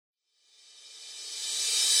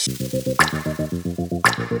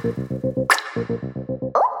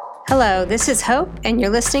Hello, this is Hope, and you're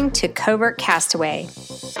listening to Covert Castaway.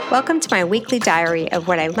 Welcome to my weekly diary of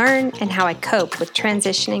what I learn and how I cope with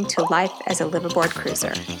transitioning to life as a liveaboard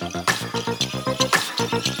cruiser.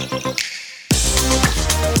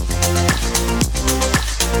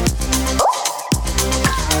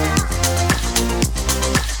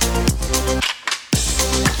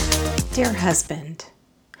 Dear husband,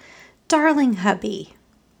 darling hubby,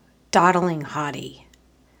 dawdling hottie,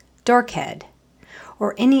 dorkhead,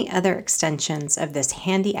 or any other extensions of this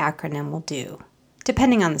handy acronym will do,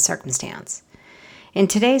 depending on the circumstance. In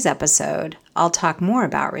today's episode, I'll talk more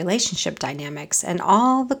about relationship dynamics and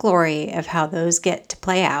all the glory of how those get to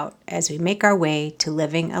play out as we make our way to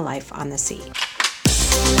living a life on the sea.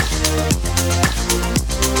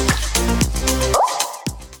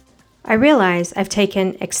 I realize I've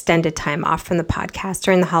taken extended time off from the podcast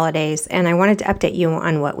during the holidays, and I wanted to update you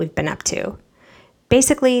on what we've been up to.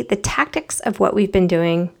 Basically, the tactics of what we've been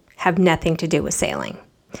doing have nothing to do with sailing.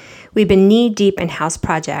 We've been knee-deep in house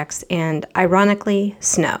projects and, ironically,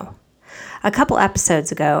 snow. A couple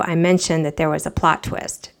episodes ago, I mentioned that there was a plot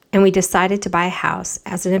twist, and we decided to buy a house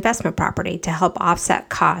as an investment property to help offset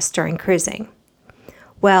costs during cruising.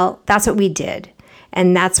 Well, that's what we did,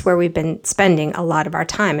 and that's where we've been spending a lot of our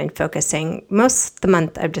time and focusing most the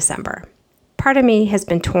month of December. Part of me has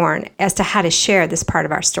been torn as to how to share this part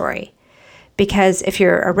of our story. Because if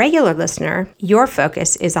you're a regular listener, your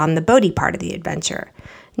focus is on the boaty part of the adventure,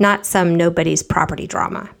 not some nobody's property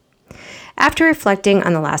drama. After reflecting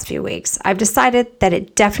on the last few weeks, I've decided that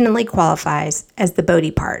it definitely qualifies as the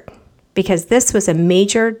boaty part, because this was a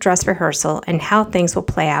major dress rehearsal in how things will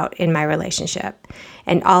play out in my relationship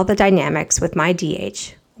and all the dynamics with my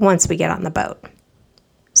DH once we get on the boat.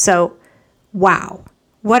 So, wow,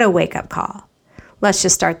 what a wake-up call. Let's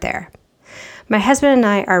just start there. My husband and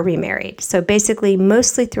I are remarried, so basically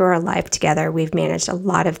mostly through our life together, we've managed a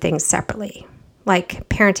lot of things separately, like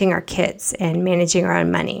parenting our kids and managing our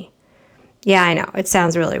own money. Yeah, I know, it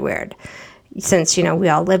sounds really weird, since, we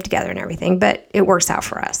all live together and everything, but it works out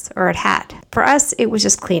for us, or it had. For us, it was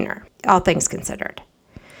just cleaner, all things considered.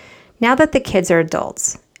 Now that the kids are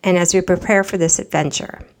adults, and as we prepare for this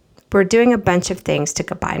adventure, we're doing a bunch of things to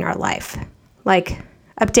combine our life, like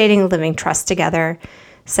updating a living trust together,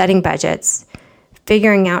 setting budgets,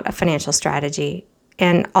 figuring out a financial strategy,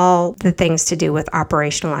 and all the things to do with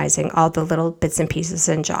operationalizing all the little bits and pieces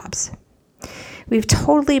and jobs. We've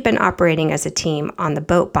totally been operating as a team on the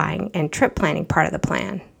boat buying and trip planning part of the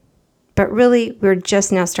plan. But really, we're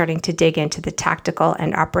just now starting to dig into the tactical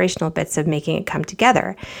and operational bits of making it come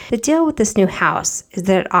together. The deal with this new house is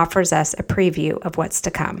that it offers us a preview of what's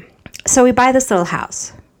to come. So we buy this little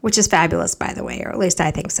house, which is fabulous, by the way, or at least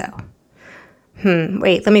I think so.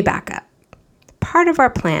 Wait, let me back up. Part of our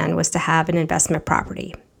plan was to have an investment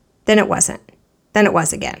property. Then it wasn't. Then it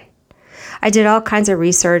was again. I did all kinds of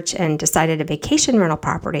research and decided a vacation rental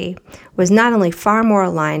property was not only far more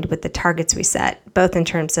aligned with the targets we set, both in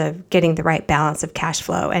terms of getting the right balance of cash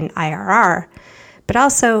flow and IRR, but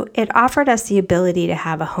also it offered us the ability to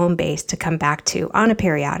have a home base to come back to on a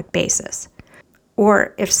periodic basis,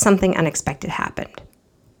 or if something unexpected happened.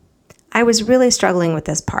 I was really struggling with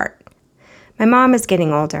this part. My mom is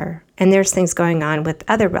getting older, and there's things going on with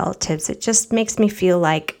other relatives. It just makes me feel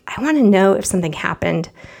like I want to know if something happened,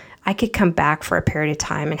 I could come back for a period of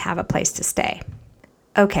time and have a place to stay.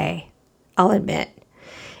 Okay, I'll admit,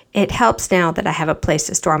 it helps now that I have a place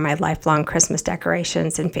to store my lifelong Christmas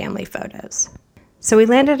decorations and family photos. So we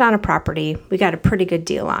landed on a property we got a pretty good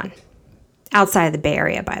deal on. Outside of the Bay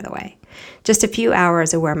Area, by the way. Just a few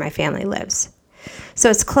hours of where my family lives.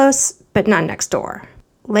 So it's close, but not next door.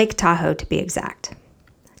 Lake Tahoe, to be exact.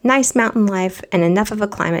 Nice mountain life and enough of a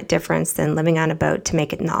climate difference than living on a boat to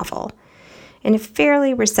make it novel. And a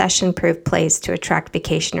fairly recession-proof place to attract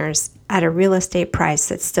vacationers at a real estate price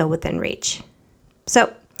that's still within reach.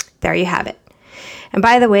 So, there you have it. And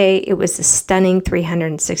by the way, it was a stunning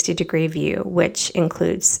 360-degree view, which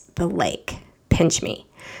includes the lake. Pinch me.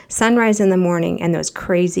 Sunrise in the morning and those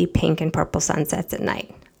crazy pink and purple sunsets at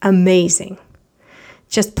night. Amazing.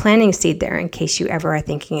 Just planting a seed there in case you ever are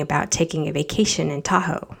thinking about taking a vacation in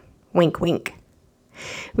Tahoe. Wink, wink.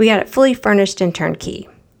 We got it fully furnished and turnkey.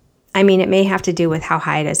 I mean, it may have to do with how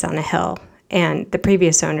high it is on a hill, and the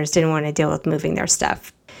previous owners didn't want to deal with moving their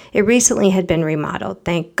stuff. It recently had been remodeled,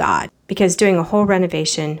 thank God, because doing a whole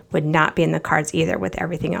renovation would not be in the cards either with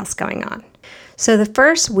everything else going on. So the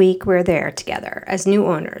first week we're there together as new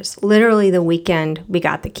owners, literally the weekend we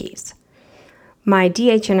got the keys. My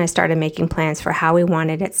DH and I started making plans for how we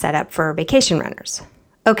wanted it set up for vacation renters.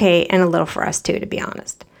 Okay, and a little for us too, to be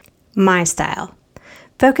honest. My style.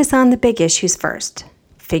 Focus on the big issues first.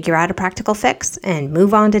 Figure out a practical fix and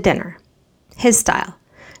move on to dinner. His style: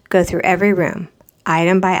 go through every room,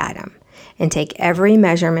 item by item, and take every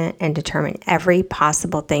measurement and determine every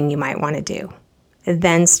possible thing you might want to do.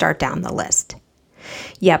 Then start down the list.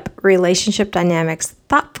 Yep, relationship dynamics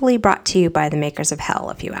thoughtfully brought to you by the makers of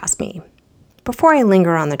hell, if you ask me. Before I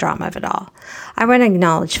linger on the drama of it all, I want to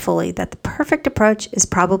acknowledge fully that the perfect approach is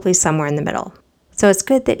probably somewhere in the middle. So it's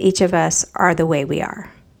good that each of us are the way we are.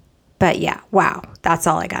 But yeah, wow, that's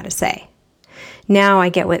all I got to say. Now I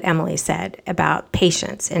get what Emily said about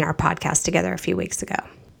patience in our podcast together a few weeks ago.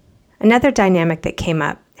 Another dynamic that came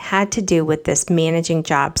up had to do with this managing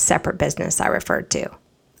job separate business I referred to.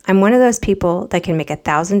 I'm one of those people that can make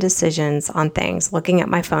 1,000 decisions on things looking at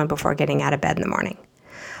my phone before getting out of bed in the morning.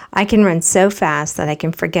 I can run so fast that I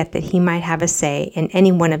can forget that he might have a say in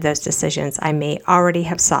any one of those decisions I may already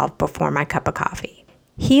have solved before my cup of coffee.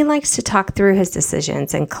 He likes to talk through his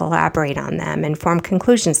decisions and collaborate on them and form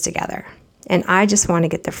conclusions together. And I just want to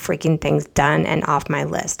get the freaking things done and off my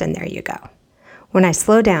list, and there you go. When I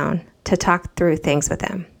slow down to talk through things with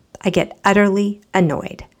him, I get utterly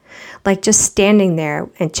annoyed. Like just standing there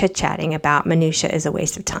and chit-chatting about minutia is a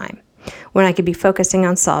waste of time, when I could be focusing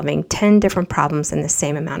on solving 10 different problems in the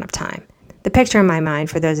same amount of time. The picture in my mind,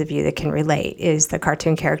 for those of you that can relate, is the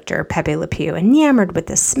cartoon character Pepe Le Pew, enamored with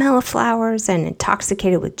the smell of flowers and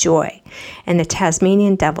intoxicated with joy, and the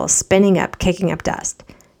Tasmanian devil spinning up, kicking up dust.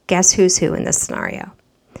 Guess who's who in this scenario?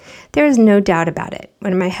 There is no doubt about it.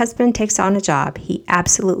 When my husband takes on a job, he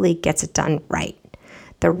absolutely gets it done right.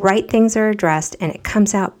 The right things are addressed, and it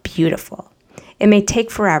comes out beautiful. It may take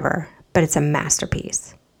forever, but it's a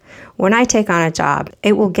masterpiece. When I take on a job,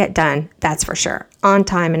 it will get done, that's for sure, on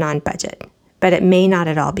time and on budget, but it may not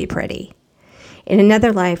at all be pretty. In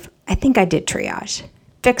another life, I think I did triage.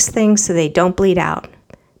 Fix things so they don't bleed out,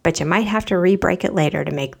 but you might have to re-break it later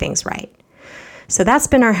to make things right. So that's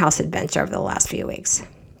been our house adventure over the last few weeks.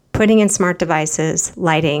 Putting in smart devices,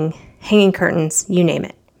 lighting, hanging curtains, you name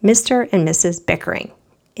it. Mr. and Mrs. Bickering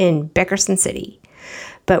in Bickerson City,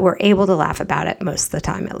 but we're able to laugh about it most of the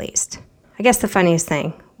time at least. I guess the funniest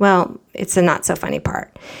thing, well, it's the not so funny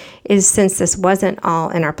part, is since this wasn't all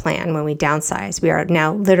in our plan when we downsized, we are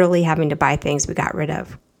now literally having to buy things we got rid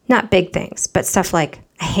of. Not big things, but stuff like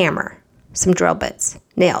a hammer, some drill bits,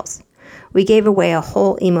 nails. We gave away a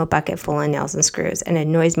whole emo bucket full of nails and screws, and it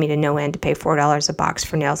annoys me to no end to pay $4 a box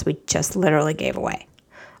for nails we just literally gave away.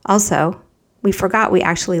 Also, we forgot we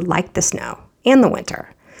actually liked the snow and the winter,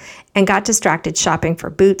 and got distracted shopping for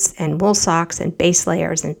boots and wool socks and base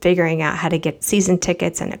layers and figuring out how to get season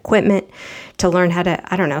tickets and equipment to learn how to,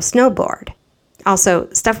 snowboard. Also,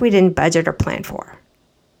 stuff we didn't budget or plan for.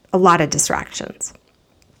 A lot of distractions.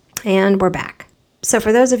 And we're back. So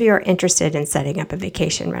for those of you who are interested in setting up a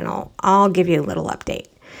vacation rental, I'll give you a little update.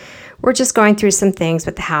 We're just going through some things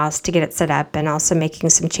with the house to get it set up and also making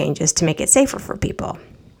some changes to make it safer for people.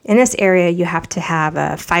 In this area, you have to have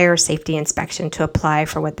a fire safety inspection to apply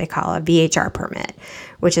for what they call a VHR permit,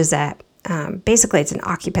 which is basically it's an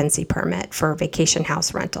occupancy permit for vacation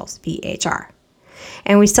house rentals, VHR.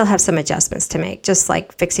 And we still have some adjustments to make, just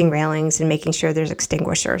like fixing railings and making sure there's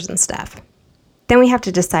extinguishers and stuff. Then we have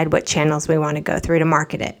to decide what channels we want to go through to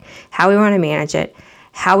market it, how we want to manage it,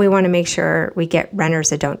 how we want to make sure we get renters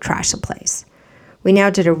that don't trash the place. We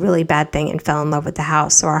now did a really bad thing and fell in love with the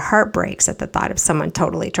house, so our heart breaks at the thought of someone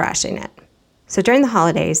totally trashing it. So during the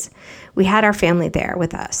holidays, we had our family there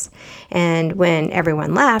with us. And when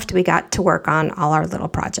everyone left, we got to work on all our little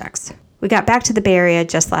projects. We got back to the Bay Area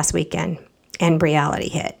just last weekend, and reality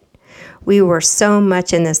hit. We were so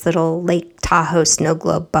much in this little Lake Tahoe snow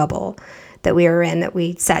globe bubble that we were in that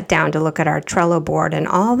we sat down to look at our Trello board and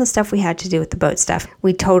all the stuff we had to do with the boat stuff.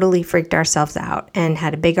 We totally freaked ourselves out and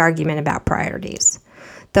had a big argument about priorities.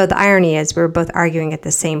 Though the irony is we were both arguing at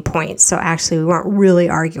the same point, so actually we weren't really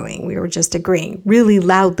arguing. We were just agreeing really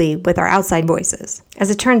loudly with our outside voices. As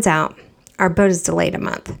it turns out, our boat is delayed a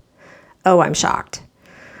month. Oh, I'm shocked.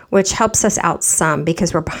 Which helps us out some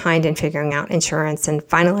because we're behind in figuring out insurance and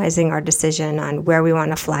finalizing our decision on where we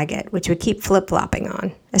want to flag it, which we keep flip-flopping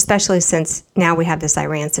on, especially since now we have this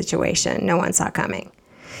Iran situation no one saw coming.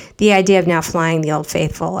 The idea of now flying the Old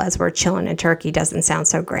Faithful as we're chilling in Turkey doesn't sound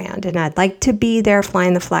so grand, and I'd like to be there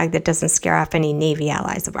flying the flag that doesn't scare off any Navy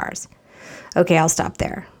allies of ours. Okay, I'll stop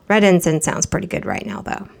there. Red ensign sounds pretty good right now,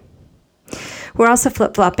 though. We're also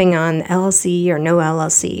flip-flopping on LLC or no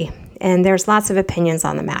LLC, and there's lots of opinions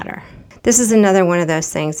on the matter. This is another one of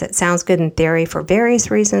those things that sounds good in theory for various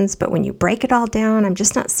reasons, but when you break it all down, I'm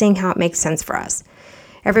just not seeing how it makes sense for us.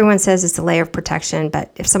 Everyone says it's a layer of protection,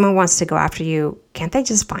 but if someone wants to go after you, can't they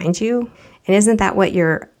just find you? And isn't that what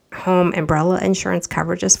your home umbrella insurance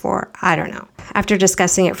coverage is for? I don't know. After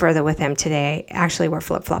discussing it further with him today, actually we're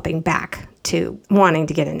flip-flopping back to wanting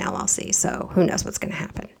to get an LLC, so who knows what's going to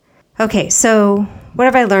happen. Okay, so what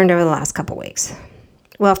have I learned over the last couple weeks?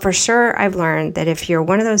 Well, for sure, I've learned that if you're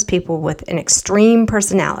one of those people with an extreme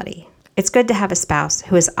personality, it's good to have a spouse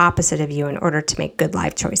who is opposite of you in order to make good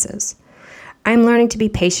life choices. I'm learning to be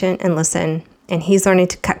patient and listen, and he's learning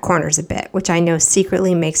to cut corners a bit, which I know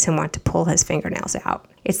secretly makes him want to pull his fingernails out.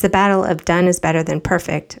 It's the battle of done is better than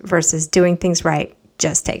perfect versus doing things right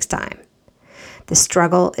just takes time. The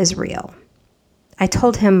struggle is real. I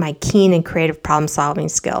told him my keen and creative problem-solving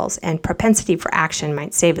skills and propensity for action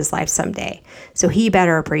might save his life someday, so he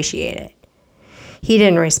better appreciate it. He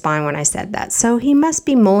didn't respond when I said that, so he must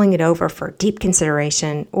be mulling it over for deep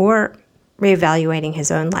consideration or reevaluating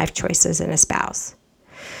his own life choices and a spouse.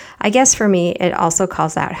 I guess for me, it also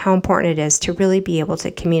calls out how important it is to really be able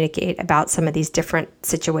to communicate about some of these different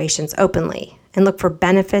situations openly and look for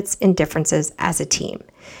benefits and differences as a team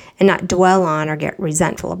and not dwell on or get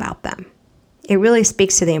resentful about them. It really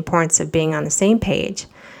speaks to the importance of being on the same page,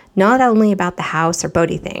 not only about the house or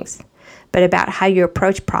boaty things, but about how you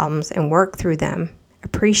approach problems and work through them,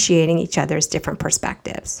 appreciating each other's different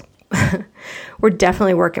perspectives. We're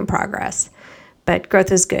definitely work in progress, but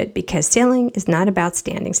growth is good because sailing is not about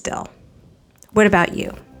standing still. What about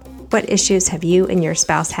you? What issues have you and your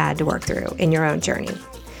spouse had to work through in your own journey?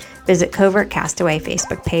 Visit Covert Castaway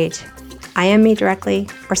Facebook page, IM me directly,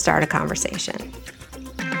 or start a conversation.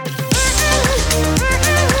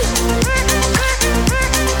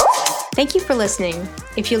 Thank you for listening.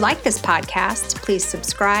 If you like this podcast, please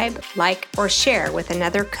subscribe, like, or share with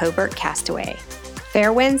another Covert Castaway.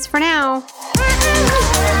 Fair winds for now.